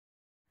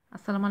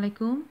আসসালামু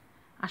আলাইকুম।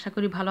 আশা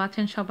করি ভালো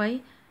আছেন সবাই।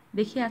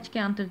 দেখি আজকে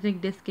আন্তর্জাতিক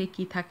ডেস্কে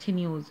কি থাকছে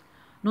নিউজ।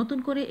 নতুন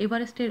করে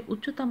এভারেস্টের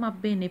উচ্চতা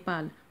মাপবে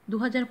নেপাল।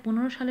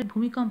 2015 সালের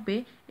ভূমিকম্পে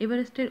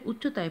এভারেস্টের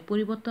উচ্চতায়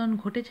পরিবর্তন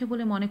ঘটেছে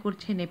বলে মনে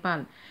করছে নেপাল।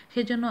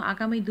 সেজন্য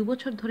আগামী 2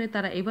 বছর ধরে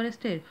তারা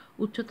এভারেস্টের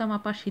উচ্চতা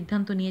মাপার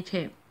সিদ্ধান্ত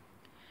নিয়েছে।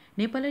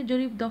 নেপালের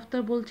জরিপ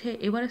দফতর বলছে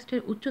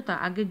এভারেস্টের উচ্চতা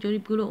আগের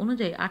জরিপগুলো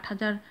অনুযায়ী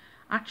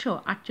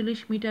 8,848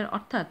 মিটার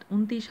অর্থাৎ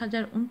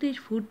 29,029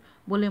 ফুট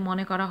বলে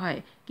মনে করা হয়,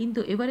 কিন্তু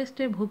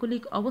এভারেস্টের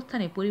ভৌগোলিক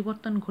অবস্থানে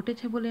পরিবর্তন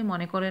ঘটেছে বলে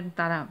মনে করেন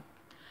তারা।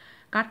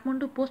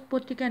 কাঠমান্ডু পোস্ট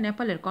পত্রিকা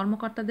নেপালের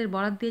কর্মকর্তাদের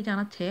বরাত দিয়ে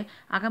জানাচ্ছে,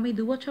 আগামী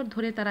 2 বছর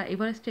ধরে তারা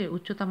এভারেস্টের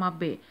উচ্চতা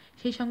মাপবে।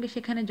 সেই সঙ্গে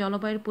সেখানে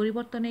জলবায়ুর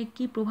পরিবর্তনে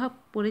কী প্রভাব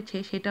পড়েছে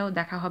সেটাও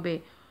দেখা হবে।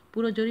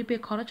 পুরো জরিপে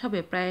খরচ হবে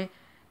প্রায়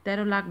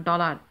 $13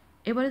 লাখ।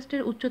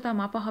 এভারেস্টের উচ্চতা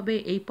মাপা হবে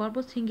এই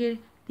পর্বতশৃঙ্গের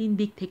 3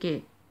 দিক থেকে।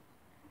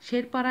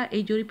 শেরপারা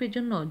এই জরিপের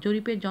জন্য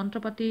জরিপের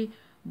যন্ত্রপাতি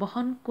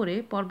বহন করে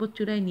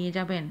পর্বতচূড়ায় নিয়ে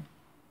যাবেন।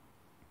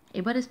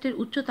 এভারেস্টের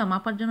উচ্চতা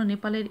মাপার জন্য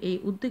নেপালের এই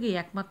উদ্যোগই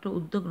একমাত্র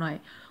উদ্যোগ নয়।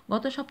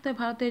 গত সপ্তাহে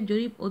ভারতের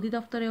জরিপ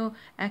অধিদপ্তরেও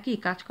একই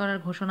কাজ করার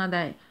ঘোষণা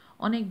দেয়।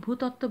 অনেক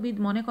ভূতত্ত্ববিদ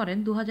মনে করেন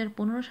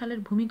 2015 সালের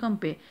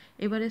ভূমিকম্পে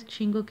এভারেস্ট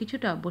শৃঙ্গ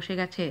কিছুটা বসে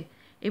গেছে।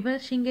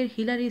 এভারেস্ট শৃঙ্গের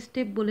হিলারি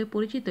স্টেপ বলে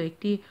পরিচিত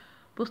একটি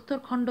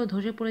প্রস্তরখণ্ড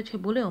ধসে পড়েছে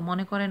বলেও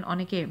মনে করেন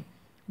অনেকে,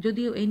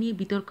 যদিও এ নিয়ে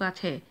বিতর্ক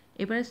আছে।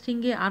 এভারেস্ট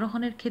শৃঙ্গে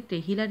আরোহণের ক্ষেত্রে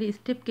হিলারি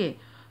স্টেপকে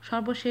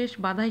সর্বশেষ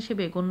বাধা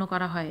হিসেবে গণ্য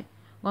করা হয়।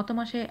 গত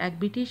মাসে এক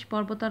ব্রিটিশ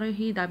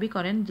পর্বতারোহী দাবি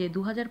করেন যে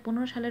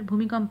 2015 সালের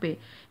ভূমিকম্পে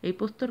এই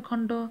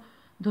প্রস্তরখণ্ড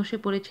ধসে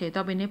পড়েছে,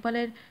 তবে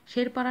নেপালের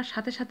শেরপাড়ার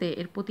সাথে সাথে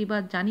এর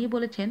প্রতিবাদ জানিয়ে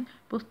বলেছেন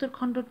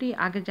প্রস্তরখণ্ডটি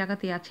আগের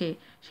জায়গাতেই আছে,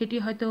 সেটি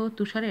হয়তো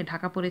তুষারে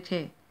ঢাকা পড়েছে।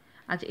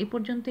 আজ এ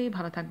পর্যন্তই।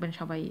 ভালো থাকবেন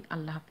সবাই।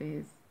 আল্লাহ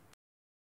হাফেজ।